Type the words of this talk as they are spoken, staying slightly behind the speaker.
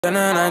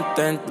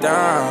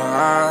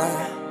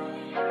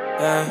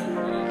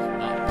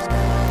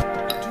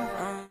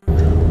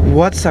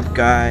What's up,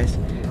 guys?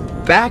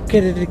 Back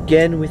at it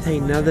again with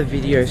another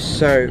video.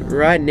 So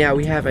right now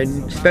we have a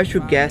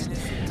special guest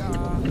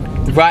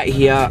right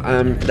here.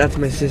 That's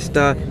my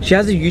sister. She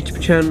has a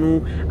YouTube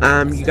channel.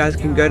 You guys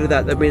can go to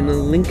that. There'll be in the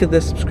link of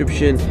the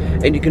subscription,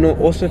 and you can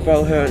also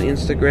follow her on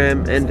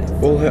Instagram, and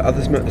all her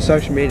other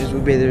social medias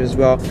will be there as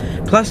well.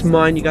 Plus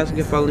mine. You guys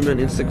can follow me on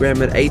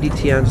Instagram at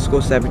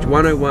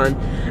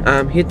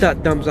ADT_savage101. Hit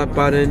that thumbs up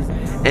button,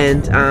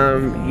 and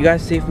you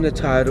guys see from the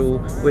title,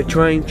 we're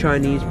trying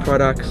Chinese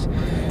products.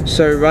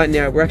 So right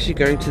now we're actually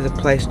going to the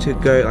place to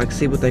go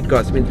see what they've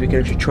got. So it means we can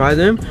actually try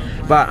them.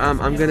 But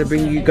I'm gonna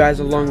bring you guys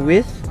along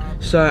with.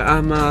 So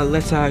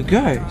let's go.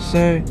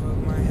 So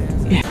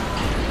yeah,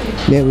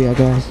 there we are,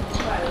 guys.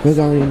 We're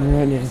going in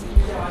right now.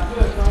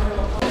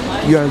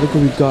 Yo, look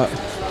what we got.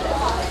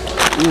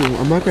 Ooh,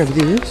 I might grab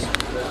this.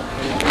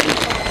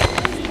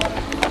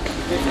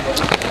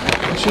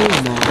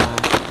 Actually, nah.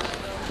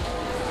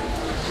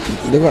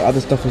 They got other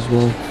stuff as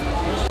well.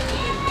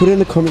 Put in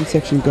the comment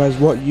section, guys,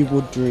 what you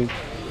would drink.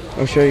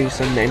 I'll show you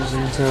some names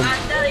in time.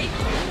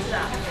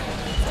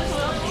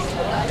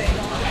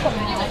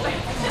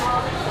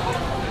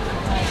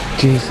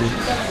 Jesus.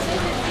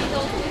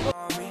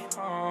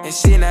 And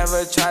she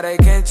never try to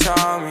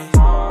control me.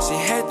 She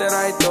hate that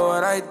I do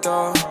what I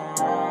do.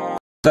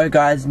 So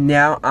guys,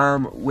 now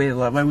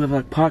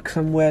we're parked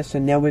somewhere, so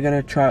now we're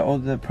gonna try all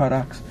the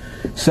products.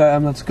 So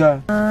let's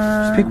go.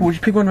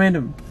 Just pick one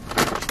random.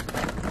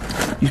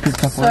 You pick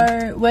the top one.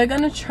 So we're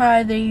gonna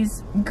try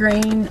these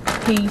green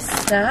pea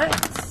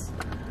snacks.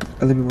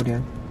 A little bit more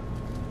down.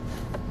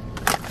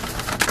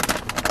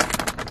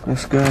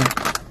 Let's go.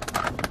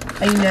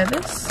 Are you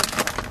nervous?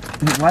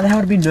 Why the hell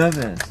would I be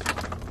nervous?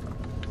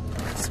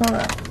 Smell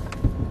that.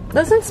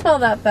 Doesn't smell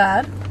that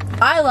bad.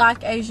 I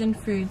like Asian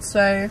food,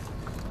 so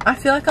I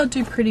feel like I'll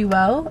do pretty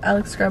well.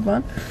 Alex, grab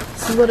one.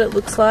 This is what it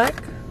looks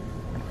like.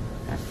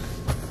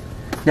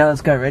 Now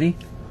let's go. Ready?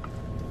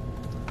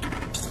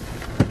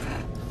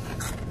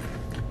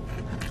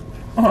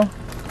 Oh.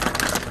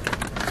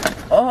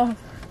 Oh.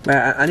 Wait,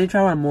 I need to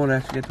try one more to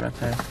actually get the right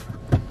taste.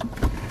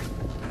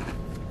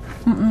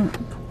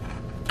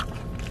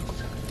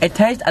 It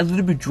tastes a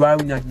little bit dry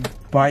when you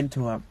bite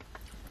into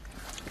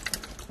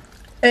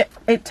it.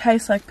 It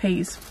tastes like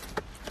peas.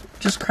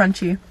 Just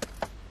crunchy.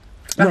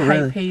 I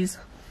hate peas.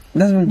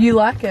 You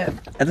like it?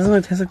 It doesn't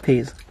really taste like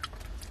peas.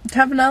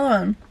 Have another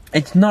one.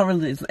 It's not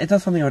really. It's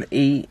not something I would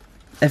eat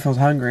if I was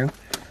hungry.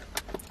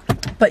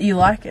 But you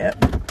like it?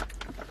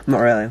 Not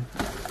really.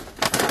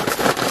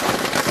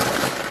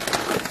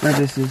 What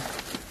this is?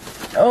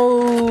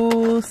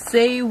 Oh,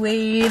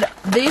 seaweed.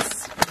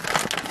 This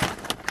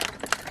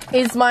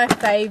is my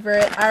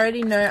favorite. I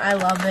already know I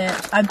love it.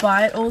 I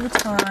buy it all the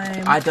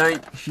time. I don't.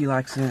 She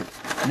likes it.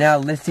 Now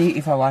let's see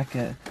if I like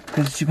it,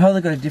 because she probably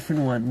got a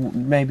different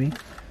one. Maybe.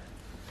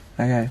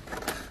 Okay.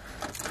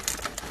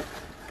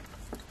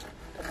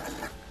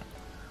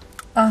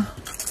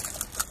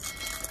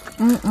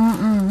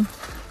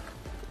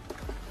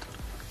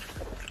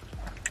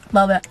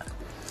 Love it.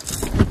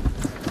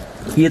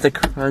 Hear the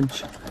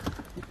crunch.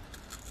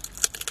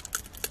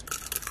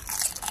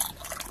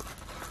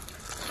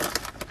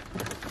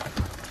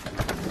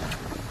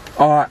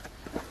 Oh,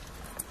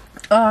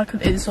 I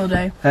could eat this all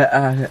day.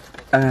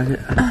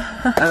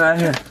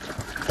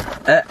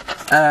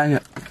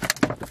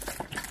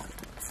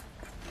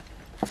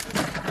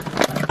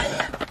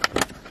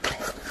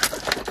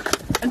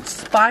 It's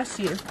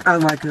spicy. I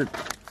like it.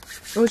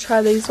 We'll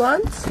try these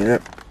ones.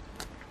 Yep.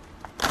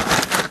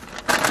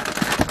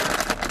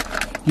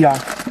 Yeah.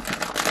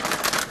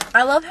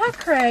 I love how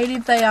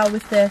creative they are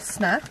with their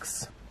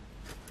snacks.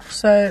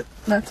 So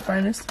that's a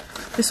bonus.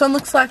 This one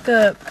looks like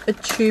a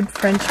tube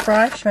French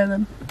fry. Show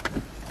them.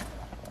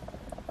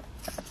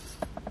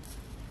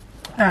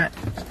 Alright.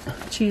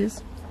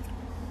 Cheers.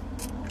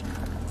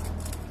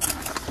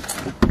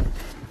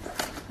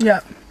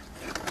 Yep.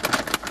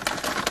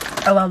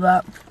 I love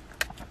that.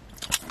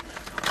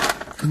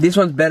 This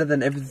one's better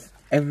than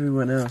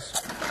everyone else.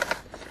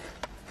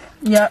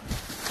 Yep.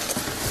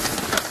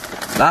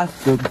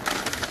 That's good.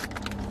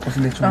 What's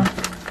the next one?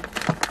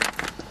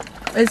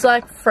 It's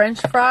like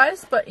French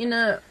fries, but in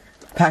a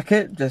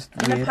packet, just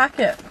weird. In a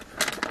packet.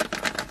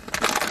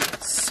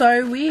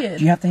 So weird.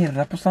 Do you have to heat it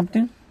up or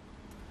something?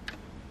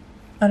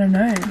 I don't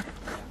know.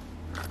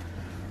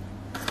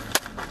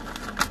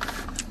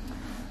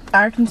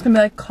 I reckon it's gonna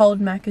be like cold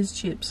Macca's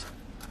chips.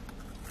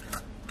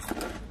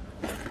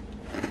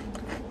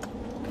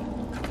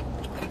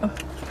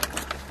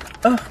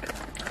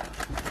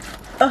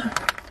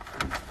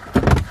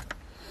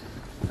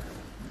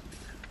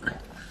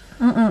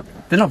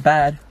 They're not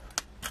bad.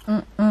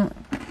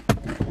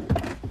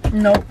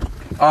 Nope.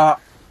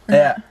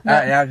 Yeah.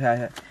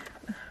 Okay.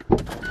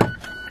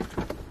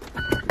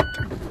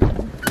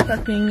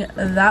 Chucking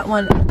that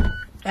one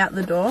out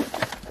the door.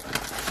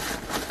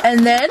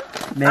 And then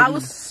I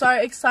was so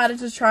excited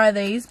to try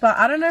these, but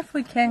I don't know if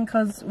we can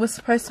because we're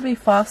supposed to be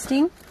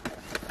fasting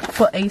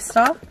for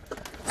Easter.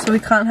 so we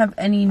can't have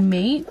any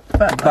meat.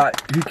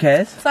 But who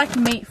cares? It's like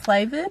meat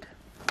flavoured.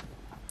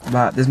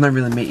 But there's no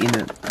really meat in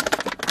it.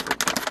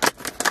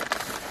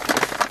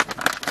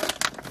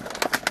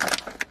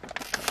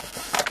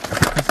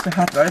 It's so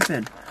hard to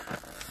open.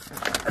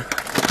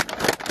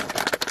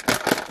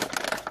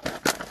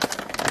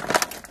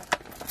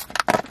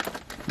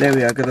 There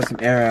we are, got some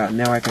air out.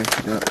 Now I can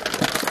do it.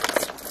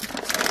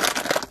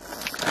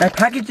 They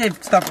package their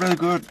stuff really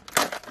good.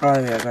 Oh,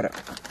 there we go, got it.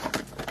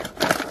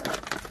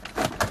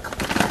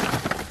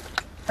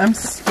 I'm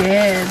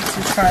scared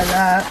to try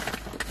that.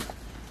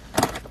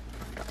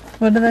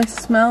 What do they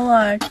smell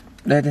like?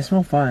 They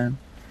smell fine.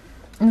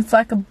 It's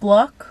like a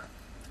block.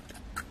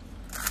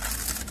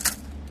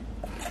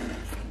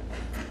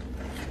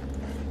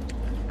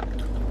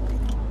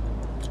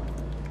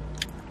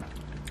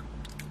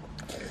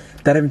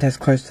 That even tastes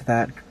close to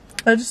that.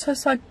 It just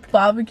tastes like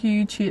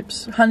barbecue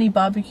chips, honey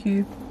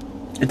barbecue.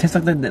 It tastes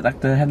like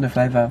they have no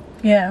flavour.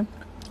 Yeah,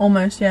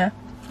 almost, yeah.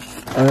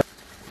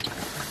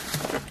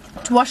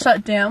 To wash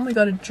that down, we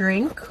got a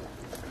drink.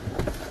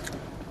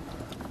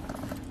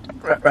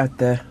 Right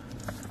there.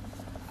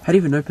 How do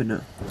you even open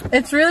it?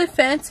 It's really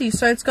fancy,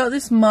 so it's got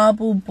this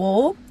marble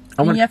ball,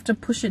 and you have to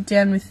push it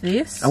down with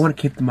this. I want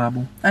to keep the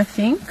marble. I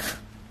think.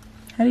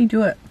 How do you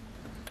do it?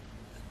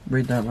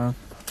 Read that well.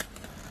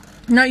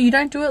 No, you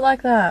don't do it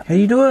like that. How do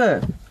you do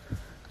it?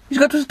 You just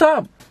got to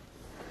stop.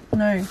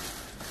 No.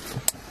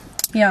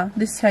 Yeah,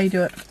 this is how you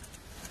do it.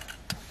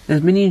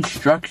 There's many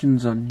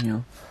instructions on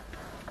here.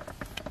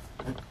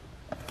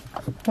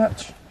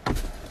 Watch.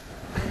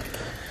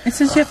 It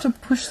says you have to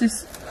push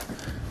this.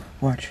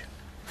 Watch.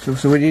 So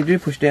what do you do?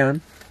 Push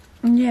down?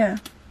 Yeah.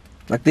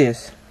 Like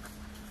this?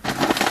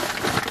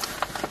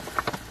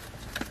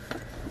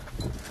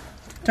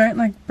 Don't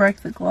like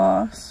break the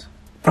glass.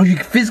 Oh, you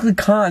physically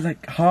can't. It's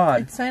like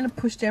hard. It's saying to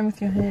push down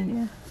with your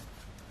hand,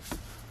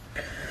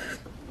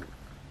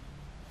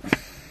 yeah.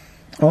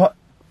 What?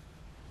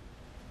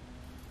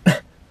 You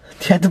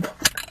had to...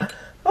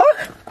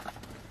 Oh!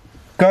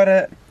 Got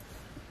it.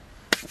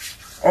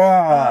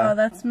 Oh,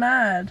 that's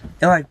mad.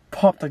 It like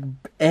popped like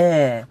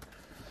air.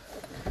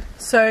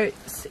 So,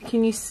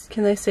 can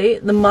they see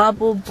it? The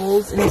marble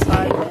balls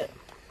inside it.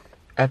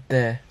 Up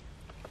there.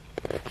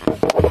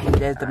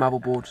 There's the marble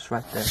ball just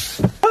right there.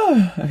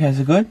 Oh, okay, is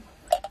it good?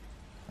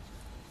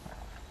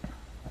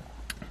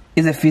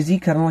 Is it fizzy?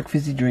 'Cause I don't like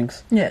fizzy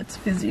drinks. Yeah, it's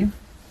fizzy.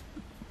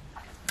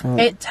 Oh.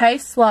 It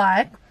tastes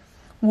like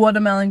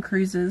watermelon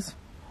cruises.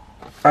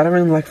 I don't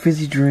really like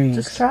fizzy drinks.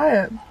 Just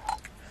try it.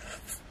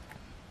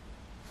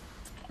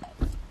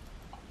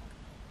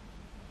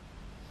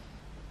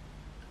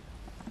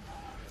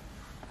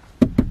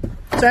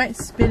 Don't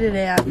spit it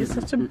out. You're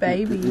such a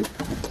baby.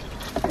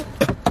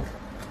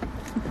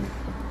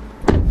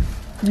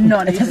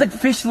 Not it tastes like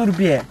fish a little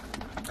bit.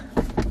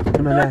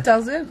 No, it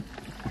doesn't.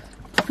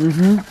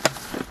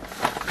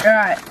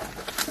 Alright.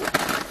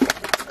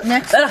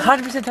 Next, That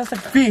 100% tastes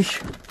like fish.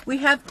 we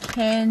have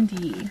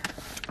candy.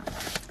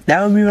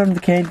 Now we move on to the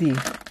candy.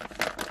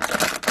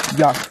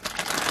 Yuck.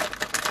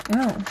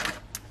 Oh.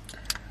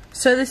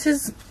 So this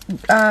is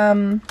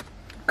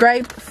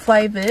grape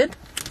flavoured.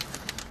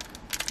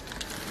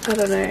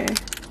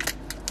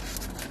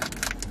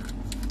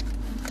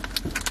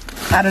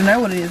 I don't know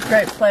what it is.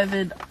 Grape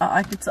flavoured.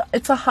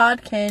 It's a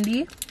hard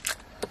candy.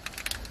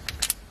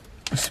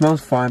 It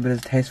smells fine, but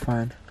it tastes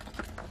fine.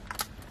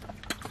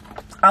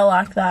 I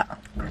like that.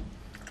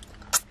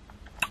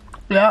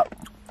 Yep.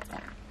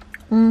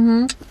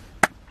 Right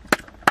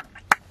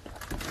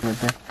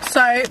there.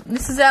 So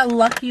this is our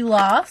lucky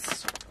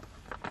last.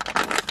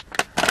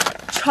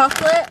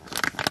 Chocolate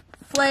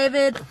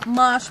flavoured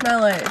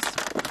marshmallows.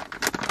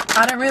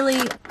 I don't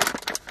really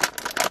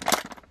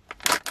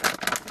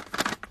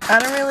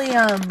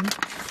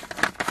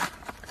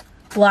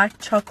like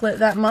chocolate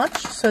that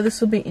much, so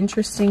this will be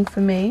interesting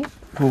for me.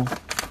 Cool.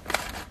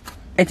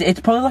 It's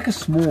probably like a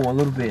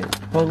little bit.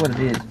 Probably what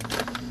it is.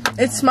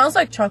 It smells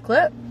like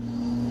chocolate.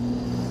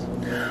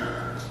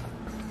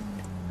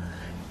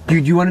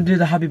 Dude, you want to do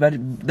the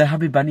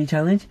Hubby Bunny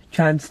challenge?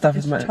 Try and stuff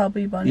as much.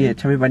 Chubby bunny. Yeah,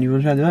 Chubby Bunny. You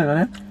want to try to do it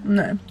right now?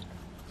 No.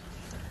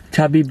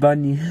 Chubby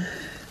Bunny.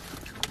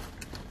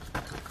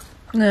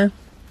 No.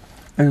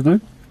 Is it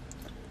good?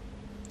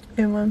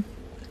 Good one.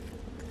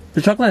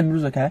 The chocolate and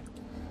was okay.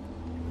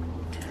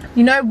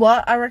 You know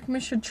what? I reckon we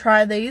should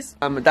try these.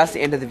 That's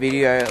the end of the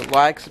video.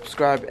 Like,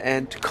 subscribe,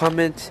 and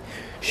comment.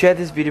 Share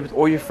this video with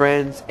all your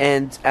friends,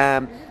 and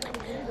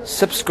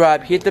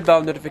subscribe. Hit the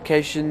bell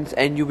notifications,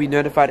 and you'll be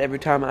notified every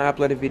time I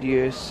upload a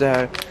video.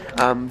 So,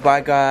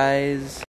 bye guys.